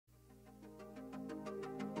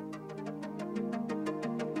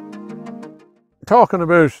talking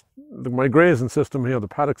about my grazing system here, the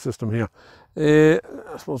paddock system here,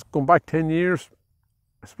 I suppose going back 10 years,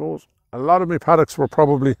 I suppose a lot of my paddocks were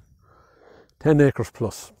probably 10 acres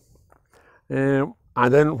plus. And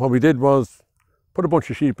then what we did was put a bunch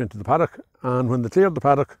of sheep into the paddock, and when they cleared the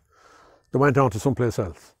paddock, they went on to someplace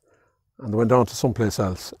else. And they went on to someplace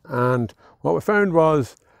else. And what we found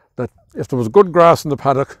was that if there was good grass in the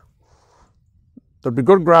paddock, there'd be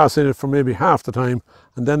good grass in it for maybe half the time,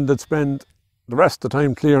 and then they'd spend the rest of the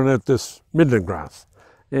time clearing out this middling grass.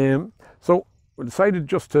 So we decided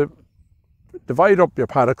just to divide up your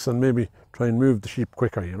paddocks and maybe try and move the sheep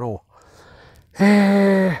quicker, you know.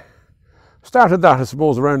 Started that, I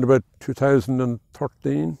suppose, around about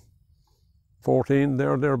 2013, 14,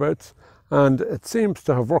 thereabouts, and it seems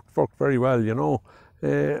to have worked very well, you know.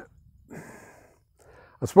 I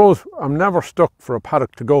suppose I'm never stuck for a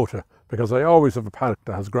paddock to go to, because I always have a paddock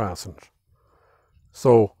that has grass in it.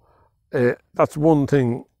 So that's one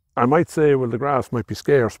thing. I might say, well, the grass might be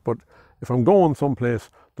scarce, but if I'm going someplace,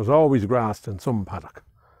 there's always grass in some paddock.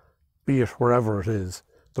 Be it wherever it is,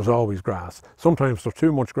 there's always grass. Sometimes there's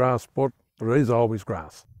too much grass, but there is always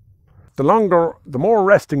grass. The more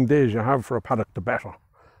resting days you have for a paddock, the better,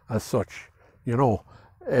 as such, you know,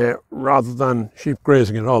 rather than sheep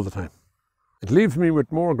grazing it all the time. It leaves me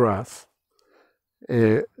with more grass.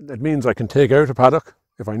 It means I can take out a paddock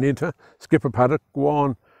if I need to, skip a paddock, go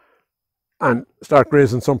on and start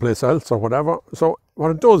grazing someplace else or whatever. So what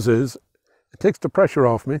it does is it takes the pressure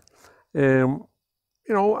off me, you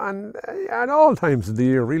know, and at all times of the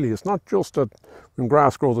year, really. It's not just that when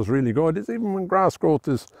grass growth is really good, it's even when grass growth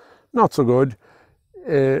is not so good,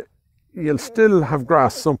 you'll still have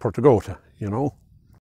grass somewhere to go to, you know.